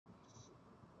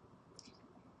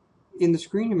In the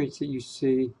screen image that you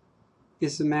see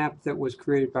is the map that was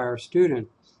created by our student.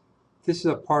 This is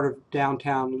a part of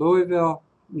downtown Louisville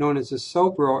known as the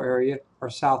Sobro area, or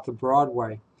south of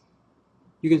Broadway.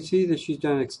 You can see that she's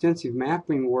done extensive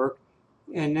mapping work,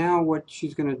 and now what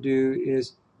she's going to do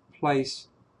is place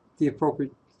the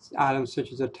appropriate items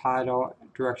such as a title,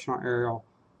 directional arrow,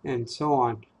 and so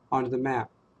on onto the map.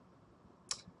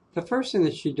 The first thing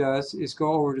that she does is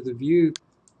go over to the View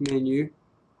menu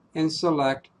and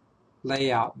select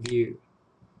Layout View.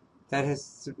 That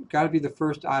has got to be the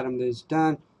first item that is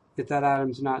done. If that item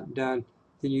is not done,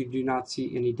 then you do not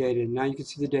see any data. Now you can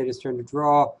see the data starting to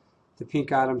draw. The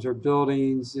pink items are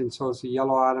buildings, and so it's the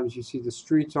yellow items. You see the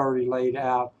streets already laid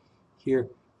out here,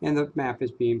 and the map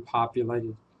is being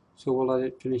populated. So we'll let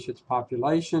it finish its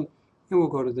population, and we'll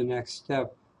go to the next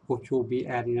step, which will be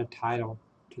adding a title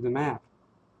to the map.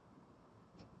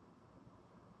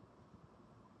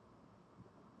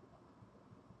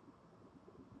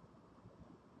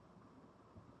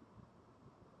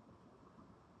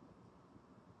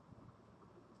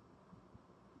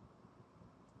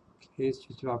 Okay, it's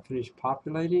just about finished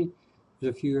populating.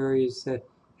 There's a few areas that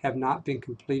have not been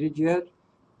completed yet,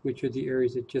 which are the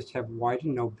areas that just have white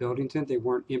and no buildings in it. They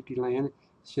weren't empty land.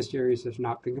 It's just areas that have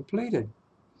not been completed.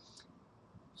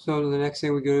 So the next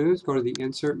thing we go to do is go to the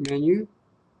Insert menu.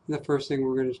 And the first thing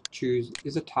we're going to choose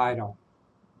is a title.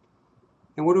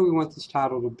 And what do we want this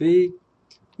title to be?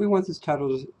 We want this title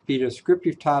to be a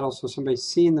descriptive title so somebody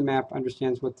seeing the map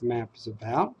understands what the map is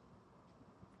about.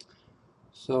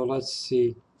 So let's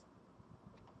see.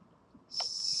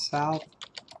 South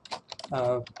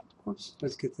of, oops,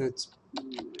 let's get that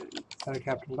a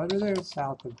capital letter there,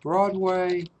 south of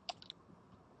Broadway,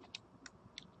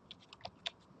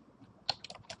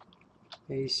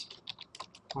 based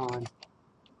on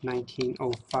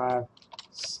 1905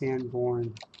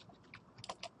 Sanborn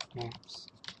maps.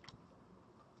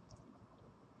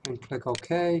 And click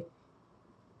OK.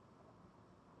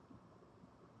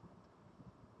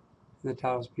 And the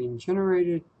title is being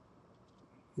generated.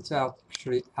 It's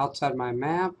actually outside my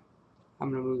map.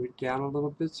 I'm going to move it down a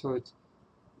little bit so it's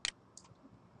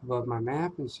above my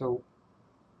map, and so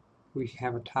we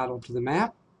have a title to the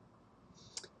map.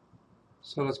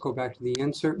 So let's go back to the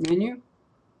Insert menu,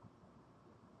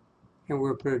 and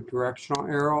we'll put a directional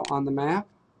arrow on the map.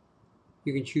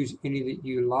 You can choose any that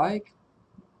you like.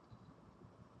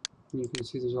 And you can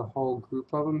see there's a whole group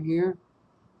of them here.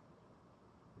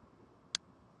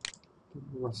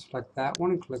 We'll select that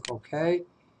one and click OK.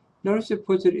 Notice it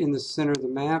puts it in the center of the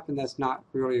map, and that's not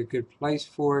really a good place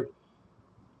for it.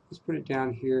 Let's put it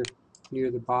down here near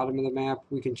the bottom of the map.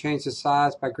 We can change the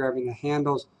size by grabbing the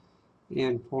handles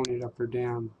and pulling it up or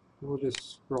down. We'll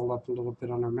just scroll up a little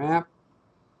bit on our map.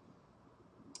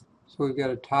 So we've got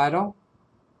a title.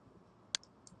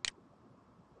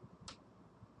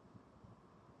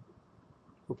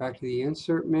 Go back to the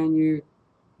Insert menu. You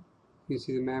can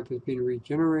see the map is being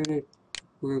regenerated.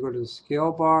 We're going to go to the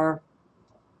scale bar.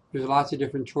 There's lots of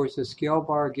different choices of scale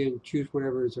bar. Again, choose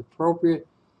whatever is appropriate.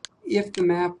 If the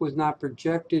map was not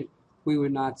projected, we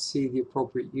would not see the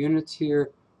appropriate units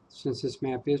here. Since this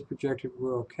map is projected,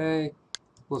 we're okay.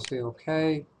 We'll say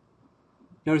okay.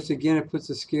 Notice again it puts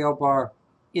the scale bar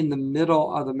in the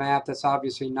middle of the map. That's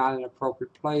obviously not an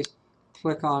appropriate place.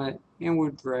 Click on it and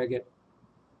we'll drag it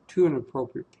to an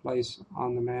appropriate place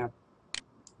on the map.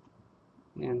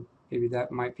 And maybe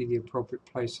that might be the appropriate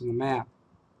place in the map.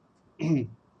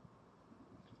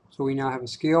 So we now have a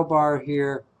scale bar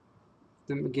here.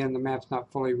 Then again, the map's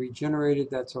not fully regenerated.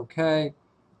 That's okay.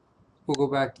 We'll go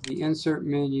back to the Insert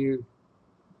menu,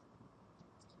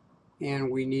 and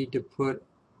we need to put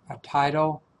a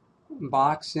title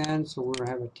box in. So we're going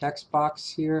to have a text box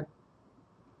here.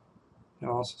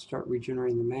 It'll also start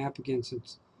regenerating the map again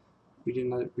since we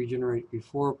didn't let it regenerate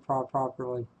before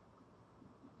properly.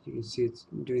 You can see it's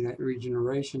doing that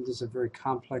regeneration. This is a very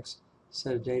complex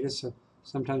set of data, so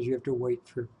sometimes you have to wait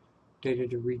for data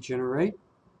to regenerate.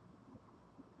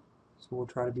 So we'll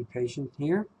try to be patient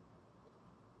here.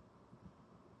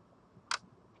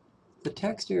 The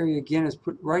text area again is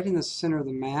put right in the center of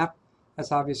the map.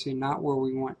 That's obviously not where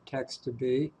we want text to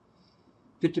be.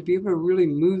 But to be able to really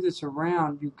move this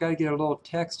around, you've got to get a little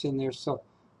text in there. So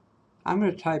I'm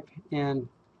going to type in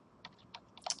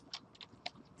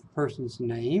the person's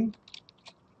name.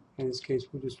 In this case,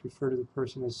 we'll just refer to the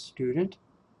person as student.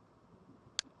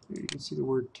 Here you can see the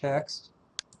word text.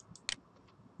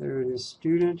 There it is,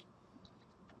 student.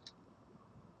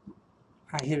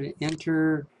 I hit an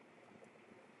enter.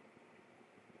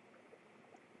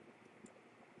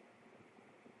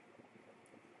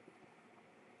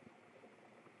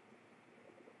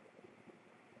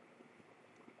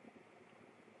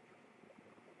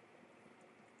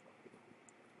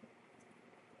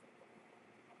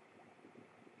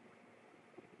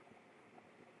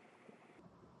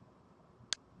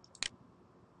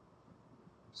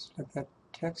 Select that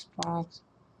text box,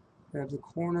 grab the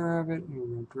corner of it, and we're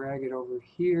going to drag it over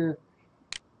here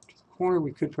to the corner.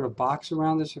 We could put a box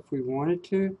around this if we wanted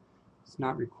to. It's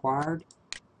not required.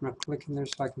 I'm going to click in there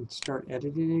so I can start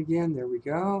editing it again. There we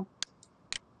go.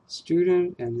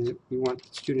 Student, and we want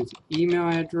the student's email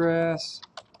address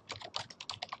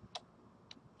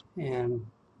and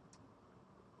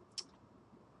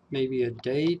maybe a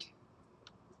date.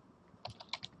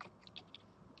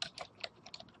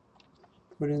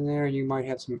 Put in there, and you might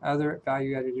have some other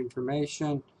value-added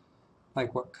information,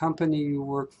 like what company you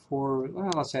work for.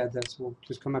 Well, let's add that. So we'll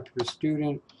just come up to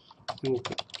student, and we'll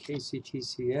put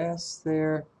KCTCS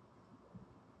there,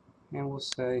 and we'll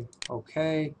say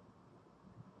OK.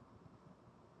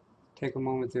 Take a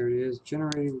moment. There it is,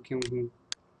 generated. We can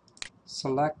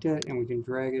select it, and we can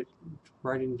drag it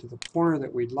right into the corner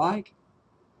that we'd like.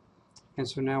 And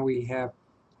so now we have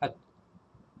a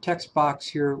text box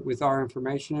here with our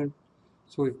information in.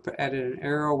 So we've added an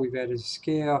arrow, we've added a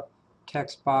scale,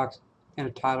 text box, and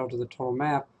a title to the total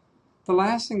map. The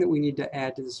last thing that we need to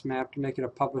add to this map to make it a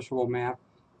publishable map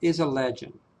is a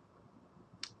legend.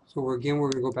 So we're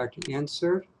going to go back to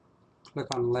Insert, click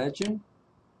on Legend,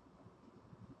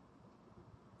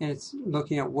 and it's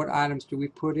looking at what items do we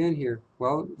put in here.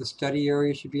 Well, the study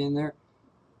area should be in there.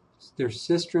 There's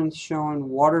cisterns showing,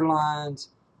 water lines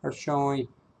are showing,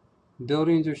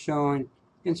 buildings are showing,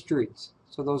 and streets.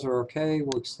 So those are okay.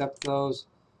 We'll accept those.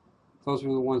 Those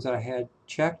were the ones that I had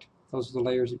checked. Those are the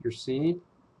layers that you're seeing.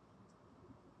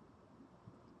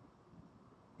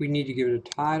 We need to give it a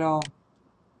title.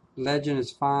 Legend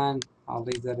is fine. I'll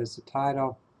leave that as the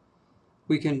title.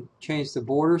 We can change the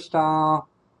border style.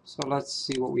 So let's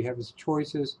see what we have as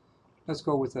choices. Let's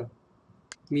go with a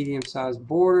medium-sized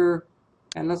border.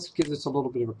 And let's give this a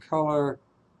little bit of a color.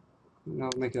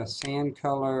 Make it a sand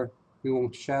color. We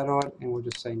won't shadow it, and we'll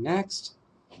just say next.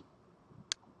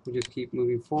 We'll just keep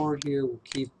moving forward here. We'll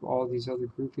keep all these other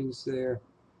groupings there.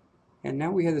 And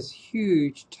now we have this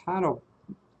huge title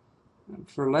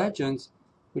for legends,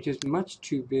 which is much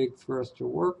too big for us to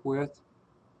work with.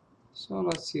 So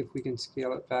let's see if we can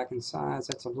scale it back in size.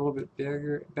 That's a little bit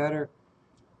better.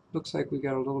 Looks like we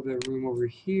got a little bit of room over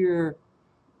here.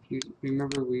 If you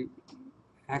remember, we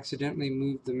accidentally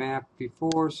moved the map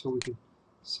before, so we can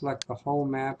select the whole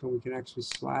map, and we can actually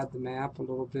slide the map a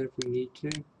little bit if we need to.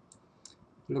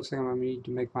 It looks like I'm going to need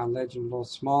to make my legend a little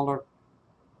smaller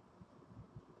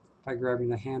by grabbing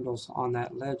the handles on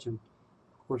that legend.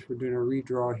 Of course, we're doing a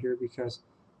redraw here because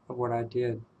of what I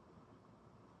did.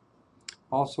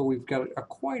 Also, we've got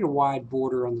quite a wide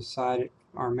border on the side of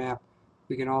our map.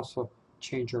 We can also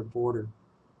change our border.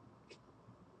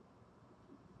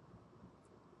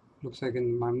 Looks like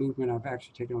in my movement I've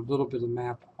actually taken a little bit of the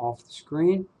map off the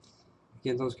screen.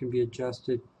 Again, those can be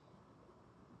adjusted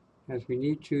as we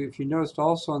need to. If you noticed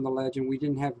also on the legend, we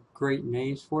didn't have great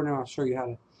names for it, and I'll show you how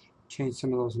to change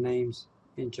some of those names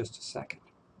in just a second.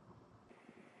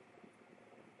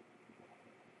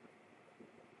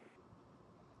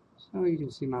 So you can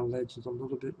see my legend's a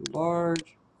little bit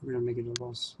large. We're going to make it a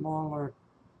little smaller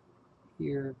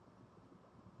here.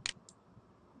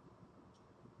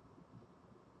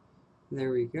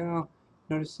 There we go.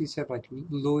 Notice these have like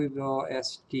Louisville,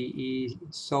 SDE,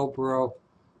 Sobro.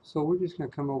 So we're just going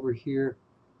to come over here,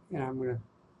 and I'm going to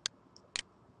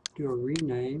do a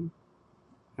rename.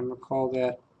 I'm going to call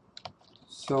that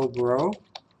Sobro.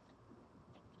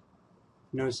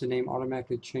 Notice the name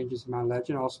automatically changes my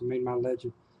legend. Also made my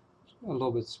legend a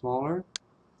little bit smaller.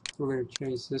 We're going to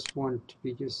change this one to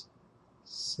be just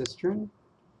Cistern.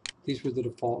 These were the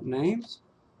default names.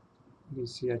 You can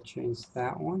see I changed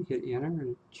that one. Hit enter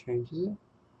and it changes it.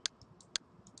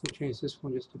 We'll change this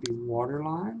one just to be water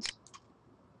lines.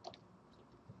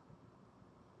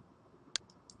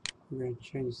 We're going to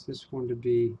change this one to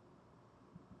be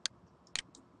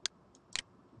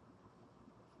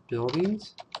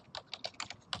buildings.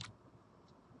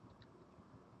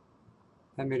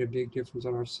 That made a big difference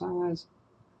on our size.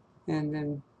 And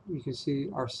then you can see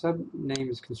our sub name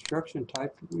is construction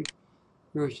type. We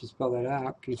really should spell that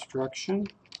out. Construction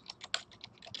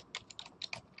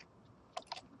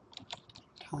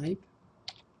type.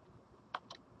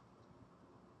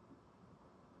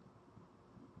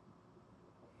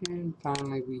 And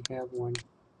finally we have one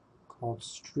called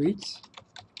streets.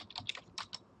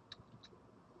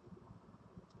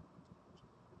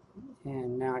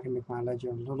 And now I can make my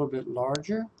legend a little bit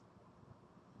larger.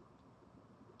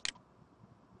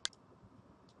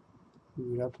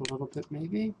 Move it up a little bit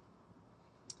maybe.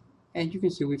 And you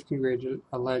can see we've created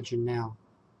a legend now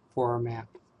for our map.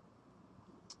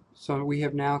 So we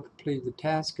have now completed the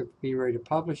task of being ready to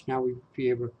publish. Now we'll be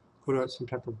able to put out some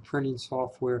type of printing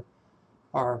software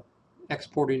are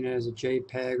exporting it as a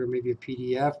JPEG or maybe a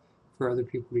PDF for other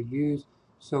people to use.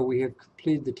 So we have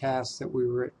completed the tasks that we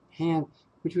were at hand,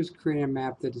 which was creating a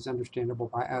map that is understandable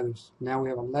by others. Now we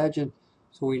have a legend,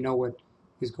 so we know what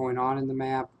is going on in the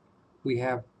map. We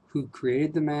have who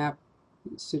created the map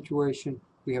situation.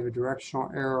 We have a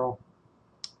directional arrow,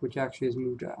 which actually is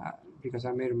moved because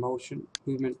I made a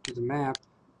movement to the map.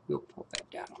 We'll pull that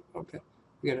down a little bit.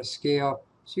 We got a scale,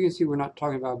 so you can see we're not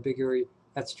talking about a big area.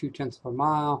 That's 0.2 of a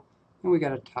mile, and we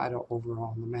got a title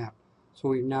overall on the map. So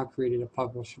we've now created a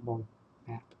publishable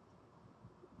map.